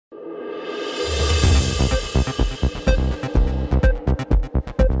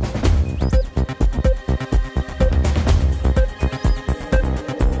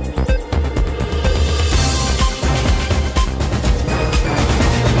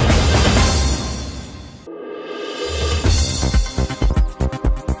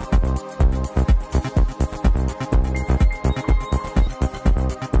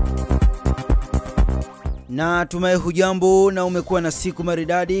Na tumai hujambo na umekuwa na siku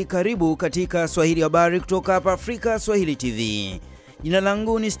maridadi. Karibu katika Swahili Habari kutoka hapa Afrika Swahili TV. Jina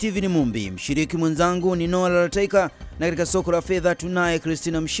langu ni Steven Mumbi, mshiriki mwenzangu ni Wataka, na katika soko la fedha tunaye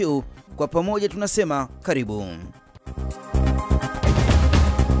Christina Mshiu. Kwa pamoja tunasema karibu.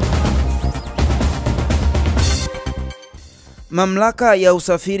 Mamlaka ya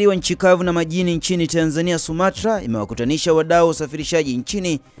usafiri wa nchi kavu na majini nchini Tanzania Sumatra imewakutanisha wadau wa usafirishaji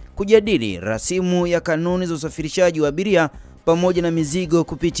nchini kujadili rasimu ya kanuni za usafirishaji wa abiria pamoja na mizigo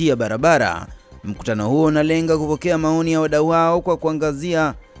kupitia barabara. Mkutano huo unalenga kupokea maoni ya wadau hao kwa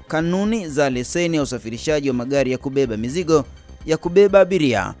kuangazia kanuni za leseni ya usafirishaji wa magari ya kubeba mizigo, ya kubeba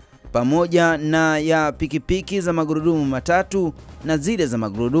abiria, pamoja na ya pikipiki za magurudumu matatu na zile za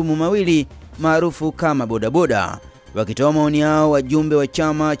magurudumu mawili maarufu kama bodaboda. Wakitoa maoni yao, wajumbe wa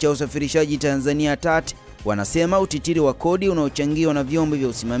chama cha usafirishaji Tanzania TAT wanasema utitiri wa kodi unaochangiwa na vyombo vya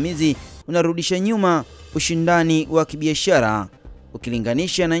usimamizi unarudisha nyuma ushindani wa kibiashara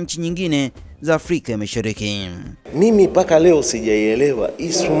ukilinganisha na nchi nyingine za Afrika ya Mashariki. Mimi mpaka leo sijaielewa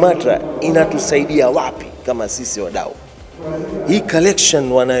hii Sumatra inatusaidia wapi kama sisi wadau. Hii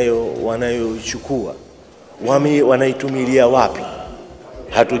collection wanayochukua wanaitumilia wapi?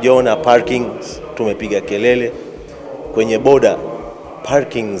 Hatujaona parking, tumepiga kelele kwenye boda,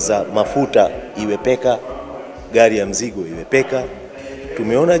 parking za mafuta iwepeka, gari ya mzigo iwepeka.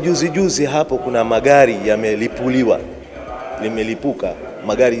 Tumeona juzi hapo kuna magari limelipuka,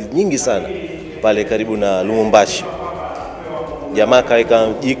 magari nyingi sana pale karibu na Loolmalasin. Jamaa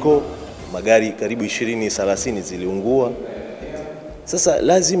kaweka jiko, magari karibu 20-30 ziliungua. Sasa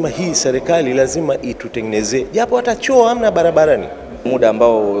lazima hii serikali lazima itutengenezee japo hata choo hamna barabarani. Muda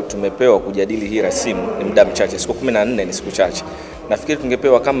ambao tumepewa kujadili hii rasimu ni muda mchache, siku 14 ni siku chache. Nafikiri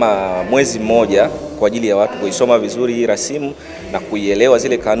tungepewa kama mwezi mmoja kwa ajili ya watu kuisoma vizuri hii rasimu na kuielewa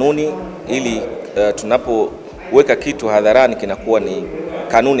zile kanuni, ili tunapoweka kitu hadharani kinakuwa ni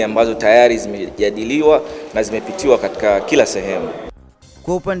kanuni ambazo tayari zimejadiliwa na zimepitiwa katika kila sehemu.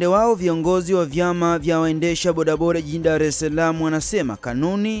 Kwa upande wao, viongozi wa vyama vya waendesha bodaboda jijini Dar es Salaam wanasema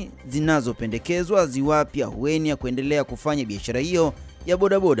kanuni zinazopendekezwa ziwapi ahueni ya kuendelea kufanya biashara hiyo ya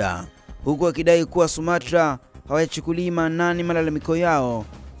bodaboda, huku wakidai kuwa Sumatra hawayachukulii maanani malalamiko yao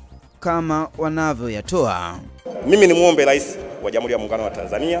kama wanavyoyatoa. Mimi ni muombe Rais wa Jamhuri ya Muungano wa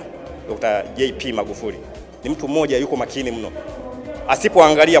Tanzania Dr. JP Magufuli. Ni mtu mmoja yuko makini mno.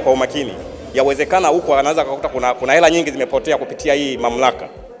 Asipoangalia kwa umakini, yawezekana huko anaweza kukuta kuna hela nyingi zimepotea kupitia hii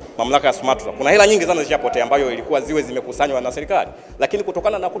mamlaka ya Sumatra. Kuna hela nyingi sana zishapotea ambayo ilikuwa ziwe zimekusanywa na serikali, lakini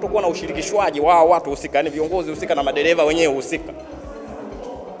kutokana na kutokuwa na ushirikishwaji wa watu husika, yani viongozi husika na madereva wenyewe husika,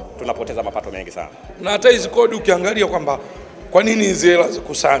 tunapoteza mapato mengi sana. Na hata hizo kodi ukiangalia kwamba kwa nini hizo hela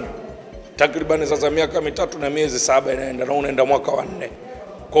zikusanywe, takriban sasa miaka 3 na miezi 7 inaenda na unaenda mwaka wa 4.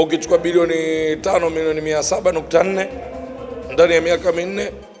 Kwa ukichukua bilioni 5 milioni 700.4 ndani ya miaka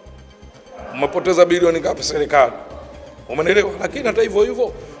 4, umepoteza bilioni ngapi serikali? Umeelewa? Lakini hata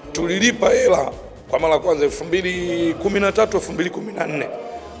hivyo tulilipa hela kwa mara kwanza 2013 2014.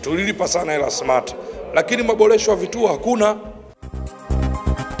 Tulilipa sana hela Sumatra, lakini maboresho ya vituo hakuna.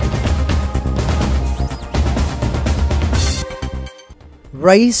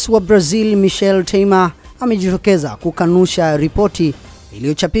 Rais wa Brazil Michel Temer amejitokeza kukanusha ripoti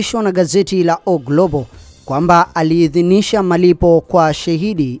iliyochapishwa na gazeti la O Globo kwamba aliidhinisha malipo kwa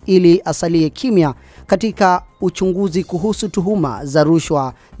shahidi ili asalie kimya katika uchunguzi kuhusu tuhuma za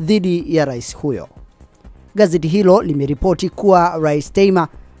rushwa dhidi ya rais huyo. Gazeti hilo limeripoti kuwa Rais Temer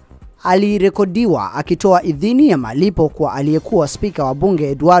alirekodiwa akitoa idhini ya malipo kwa aliyekuwa spika wa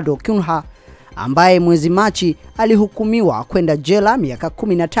bunge Eduardo Cunha, ambaye mwezi Machi alihukumiwa kwenda jela miaka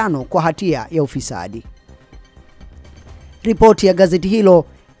 15 kwa hatia ya ufisadi. Ripoti ya gazeti hilo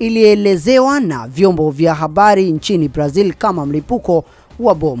ilielezewa na vyombo vya habari nchini Brazil kama mlipuko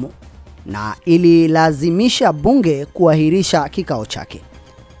wa bomu na ililazimisha bunge kuahirisha kikao chake.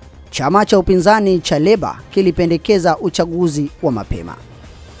 Chama cha upinzani cha Labour kilipendekeza uchaguzi wa mapema.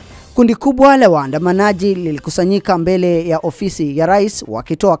 Kundi kubwa la waandamanaji lilikusanyika mbele ya ofisi ya rais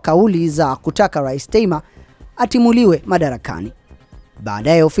wakitoa kauli za kutaka Rais Temer atimuliwe madarakani.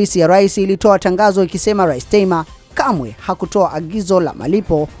 Baadaye ofisi ya rais ilitoa tangazo ikisema Rais Temer kamwe hakutoa agizo la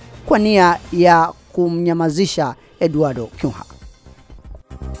malipo kwa nia ya kumnyamazisha Eduardo Cunha.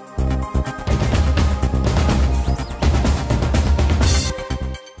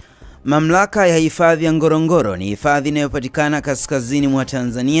 Mamlaka ya hifadhi ya Ngorongoro ni hifadhi inayopatikana kaskazini mwa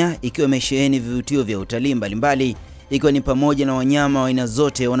Tanzania, ikiwa imesheheni vivutio vya utalii mbalimbali, ikiwa ni pamoja na wanyama wa aina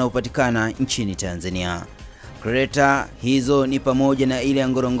zote wanaopatikana nchini Tanzania. Kreta hizo ni pamoja na ile ya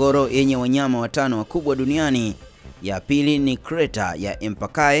Ngorongoro yenye wanyama 5 wakubwa duniani. Ya pili ni kreta ya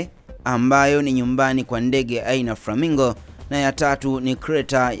Empakae ambayo ni nyumbani kwa ndege aina flamingo, na ya tatu ni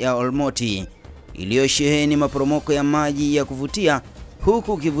kreta ya Olmoti iliyosheheni maporomoko ya maji ya kuvutia,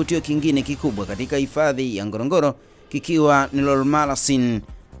 huku kivutio kingine kikubwa katika hifadhi ya Ngorongoro kikiwa ni Loolmalasin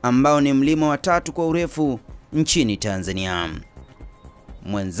ambao ni mlima wa tatu kwa urefu nchini Tanzania.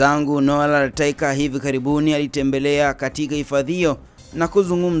 Mwenzangu Wataka hivi karibuni alitembelea katika hifadhi hiyo na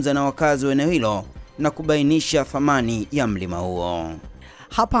kuzungumza na wakazi wa eneo hilo na kubainisha thamani ya mlima huo.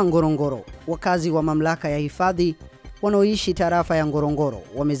 Hapa Ngorongoro, wakazi wa mamlaka ya hifadhi wanaoishi tarafa ya Ngorongoro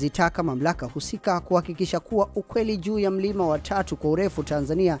wamezitaka mamlaka husika kuhakikisha kuwa ukweli juu ya mlima wa tatu kwa urefu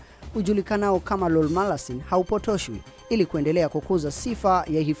Tanzania ujulikanao kama Loolmalasin haupotoshwi, ili kuendelea kukuza sifa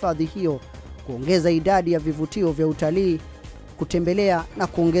ya hifadhi hiyo, kuongeza idadi ya vivutio vya utalii kutembelea na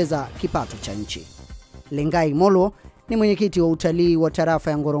kuongeza kipato cha nchi. Lengai Molo ni mwenyekiti wa utalii wa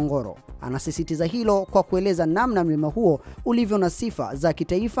tarafa ya Ngorongoro. Anasisitiza hilo kwa kueleza namna mlima huo ulivyo na sifa za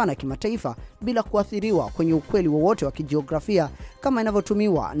kitaifa na kimataifa bila kuathiriwa kwenye ukweli wowote wa kijiografia kama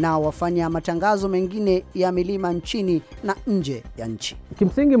inavyotumiwa na wafanya matangazo mengine ya milima nchini na nje ya nchi.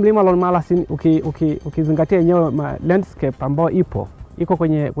 Kimsingi mlima Loolmalasin ukizingatia yenyewe landscape ambayo iko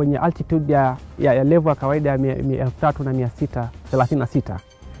kwenye altitude ya level ya kawaida ya 3636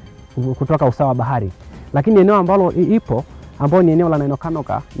 kutoka usawa wa bahari. Lakini eneo ambalo ambao ni eneo la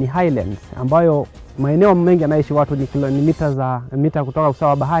Nainokanoka ni highlands, ambayo maeneo mengi yanaishi watu ni mita kutoka usawa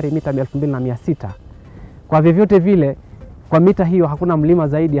wa bahari mita 2600. Kwa vyovyote vile kwa mita hiyo hakuna mlima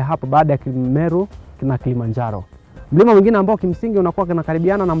zaidi ya hapo baada ya Meru na Kilimanjaro. Mlima mwingine ambao kimsingi unakuwa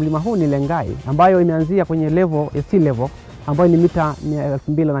kinakaribiana na mlima huu ni Lengai, ambayo imeanzia kwenye level ya sea level ambayo ni mita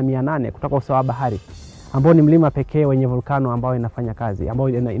 2800 kutoka usawa wa bahari, ambao ni mlima pekee wenye volcano ambayo inafanya kazi,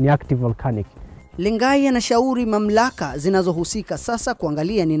 ambayo ni active volcanic. Lengai anashauri mamlaka zinazohusika sasa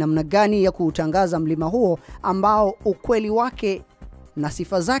kuangalia ni namna gani ya kuutangaza mlima huo ambao ukweli wake na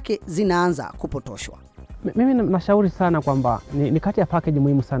sifa zake zinaanza kupotoshwa. Mimi nashauri sana kwamba ni kati ya package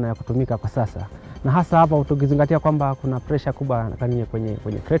muhimu sana ya kutumika kwa sasa. Na hasa hapa tukizingatia kwamba kuna pressure kubwa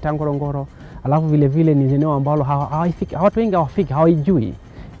kwenye kreta ya Ngorongoro, alafu vile vile ni eneo ambalo watu wengi hawafiki, hawajui.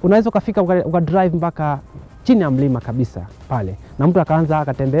 Unaweza ukafika ukadrive mpaka chini ya mlima kabisa pale, na mtu akaanza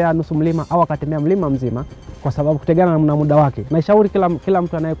akatembea nusu mlima au akatembea mlima mzima, kwa sababu kutegemeana na muda wake. Naishauri kila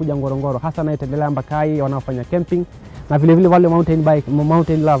mtu anayekuja Ngorongoro, hasa anayetembelea Mbakai, wanaofanya camping na vile vile wale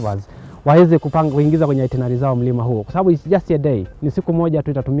mountain lovers, waweze kupanga kuingiza kwenye itinerary zao mlima huo, kwa sababu it's just a day, ni siku moja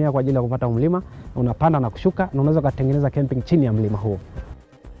tu itatumia kwa ajili ya kupata mlima, unapanda na kushuka, na unaweza kutengeneza camping chini ya mlima huo.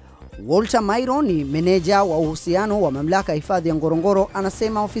 Walter Mairo ni meneja wa uhusiano wa mamlaka ya hifadhi ya Ngorongoro.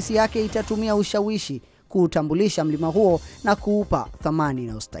 Anasema ofisi yake itatumia ushawishi kuutambulisha mlima huo na kuupa thamani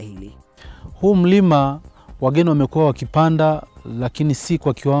inayostahili. Huu mlima wageni wamekuwa wakipanda, lakini si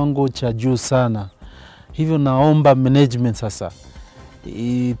kwa kiwango cha juu sana. Hivyo naomba management sasa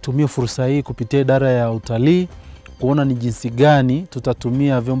itumie fursa hii kupitia idara ya utalii kuona ni jinsi gani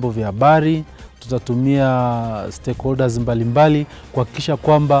tutatumia vyombo vya habari, tutatumia stakeholders mbalimbali kuhakikisha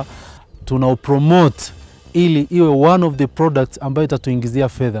kwamba tunaupromote ili iwe one of the products ambayo itatuingizia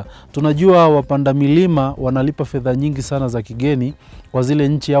fedha. Tunajua wapanda milima wanalipa fedha nyingi sana za kigeni kwa zile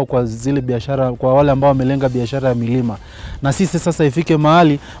nchi au kwa zile biashara, kwa wale ambao wamelenga biashara ya milima. Na sisi sasa ifike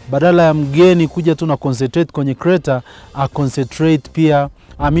mahali badala ya mgeni kuja tu na concentrate kwenye kreta, concentrate pia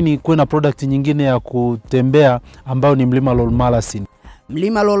kuwe na product nyingine ya kutembea ambayo ni mlima Loolmalasin.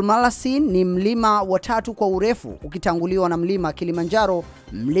 Mlima Loolmalasin ni mlima wa tatu kwa urefu ukitanguliwa na mlima Kilimanjaro,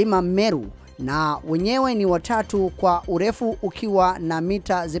 mlima Meru, na wenyewe ni watatu kwa urefu ukiwa na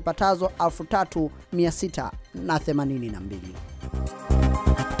mita zipatazo 3682.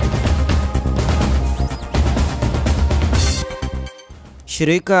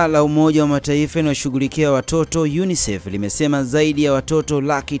 Shirika la Umoja wa Mataifa linaloshughulikia watoto UNICEF limesema zaidi ya watoto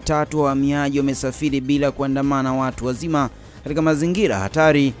 300,000 wahamiaji wamesafiri bila kuandamana watu wazima katika mazingira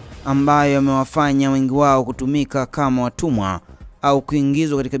hatari ambayo yamewafanya wengi wao kutumika kama watumwa au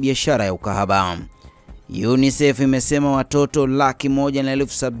kuingizwa katika biashara ya ukahaba. UNICEF imesema watoto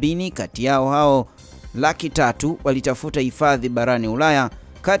 170,000 kati yao hao 300,000 walitafuta hifadhi barani Ulaya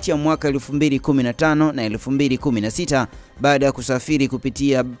kati ya mwaka 2015 na 2016 baada ya kusafiri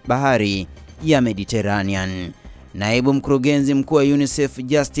kupitia bahari ya Mediterranean. Naibu mkurugenzi mkuu wa UNICEF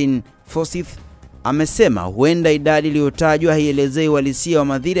Justin Forsyth amesema huenda idadi iliyotajwa haielezei uhalisia wa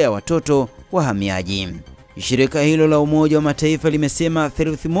madhira ya watoto wahamiaji. Shirika hilo la Umoja wa Mataifa limesema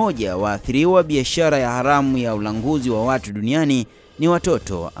theluthi moja waathiriwa biashara ya haramu ya ulanguzi wa watu duniani ni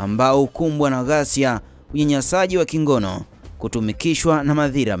watoto ambao hukumbwa na ghasia, unyanyasaji wa kingono, kutumikishwa na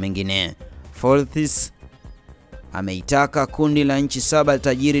madhira mengine. Forsyth ameitaka kundi la nchi 7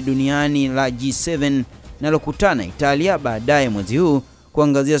 tajiri duniani la G7 nalokutana Italia baadaye mwezi huu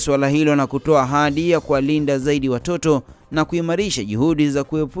kuangazia suala hilo na kutoa ahadi ya kuwalinda zaidi watoto na kuimarisha juhudi za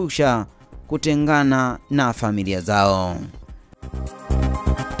kuepusha kutengana na familia zao.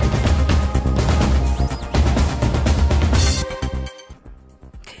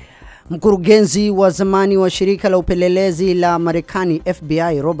 Mkurugenzi wa zamani wa shirika la upelelezi la Marekani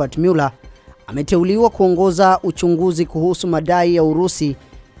FBI Robert Mueller ameteuliwa kuongoza uchunguzi kuhusu madai ya Urusi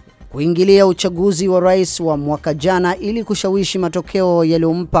kuingilia uchaguzi wa rais wa mwaka jana ili kushawishi matokeo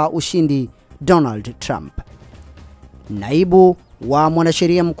yaliyompa ushindi Donald Trump. Naibu wa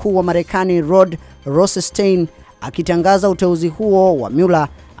mwanasheria mkuu wa Marekani Rod Rosenstein akitangaza uteuzi huo wa Mueller,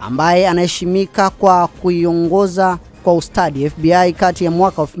 ambaye anaheshimika kwa kuiongoza kwa ustadi FBI kati ya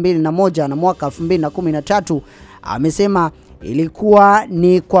mwaka 2001 na mwaka 2013, amesema ilikuwa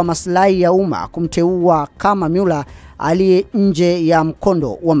ni kwa maslahi ya umma kumteua kama Mueller aliye nje ya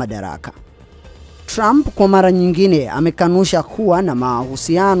mkondo wa madaraka. Trump kwa mara nyingine amekanusha kuwa na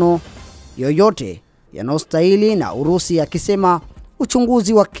mahusiano yoyote yanayostahili na Urusi, akisema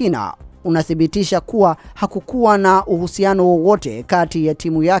uchunguzi wa kina unathibitisha kuwa hakukuwa na uhusiano wowote kati ya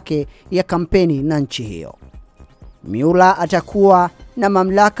timu yake ya kampeni na nchi hiyo. Mueller atakuwa na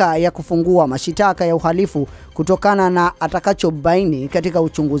mamlaka ya kufungua mashitaka ya uhalifu kutokana na atakachobaini katika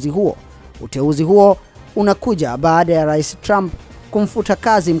uchunguzi huo. Uteuzi huo unakuja baada ya Rais Trump kumfuta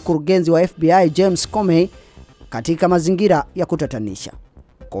kazi mkurugenzi wa FBI James Comey katika mazingira ya kutatanisha.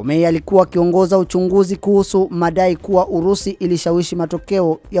 Comey alikuwa akiongoza uchunguzi kuhusu madai kuwa Urusi ilishawishi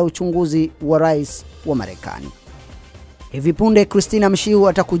matokeo ya uchunguzi wa rais wa Marekani. Hivi punde Christina Mshiu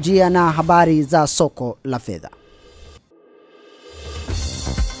atakujia na habari za soko la fedha.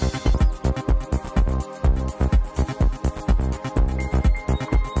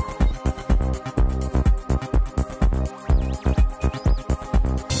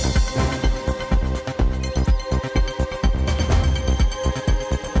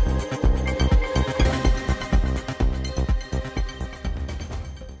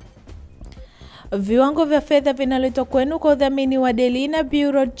 Viwango vya fedha vinaletwa kwenu kwa udhamini wa Delina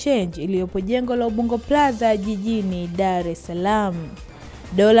Bureau Change iliyopo jengo la Ubungo Plaza jijini Dar es Salaam.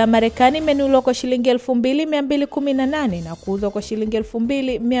 Dola Marekani imenunuliwa kwa shilingi 2218 na kuuzwa kwa shilingi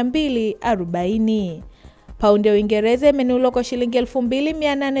 2240. Paundi ya Uingereza imenunuliwa kwa shilingi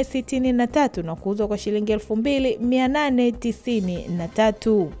 2863 na kuuzwa kwa shilingi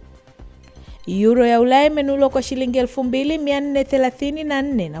 2893. Euro ya Ulaya imenunuliwa kwa shilingi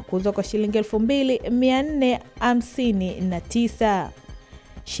 2434 na kuuzwa kwa shilingi 2459.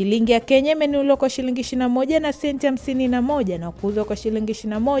 Shilingi ya Kenya imenunuliwa kwa shilingi 21 na senti 51 na kuuzwa kwa shilingi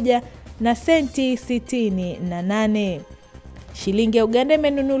 21 na senti 68. Shilingi ya Uganda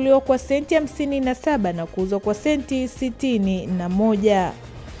imenunuliwa kwa senti 57 na kuuzwa kwa senti 61.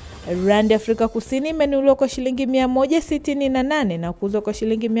 Rand Afrika Kusini imenunuliwa kwa shilingi 168 na kuuzwa kwa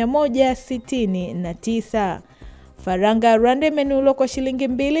shilingi 169. Faranga Rand imenunuliwa kwa shilingi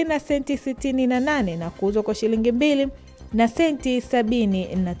 2 na senti 68 na kuuzwa kwa shilingi 2 na senti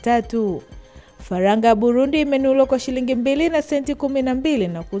 73. Faranga Burundi imenunuliwa kwa shilingi 2 na senti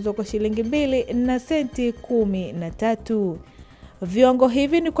 12 na kuuzwa kwa shilingi 2 na senti 13. Viwango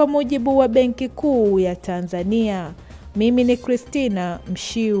hivi ni kwa mujibu wa Benki Kuu ya Tanzania. Mimi ni Christina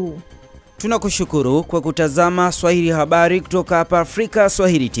Mshiu. Tunakushukuru kwa kutazama Swahili Habari kutoka hapa Afrika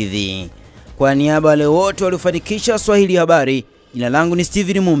Swahili TV. Kwa niaba ya wale wote waliofanikisha Swahili Habari, jina langu ni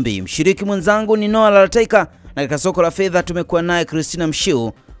Steven Mumbi, mshiriki mwenzangu ni Loolmalasin, na katika soko la fedha tumekuwa naye Christina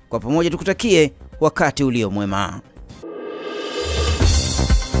Mshiu. Kwa pamoja tukutakie wakati ulio mwema.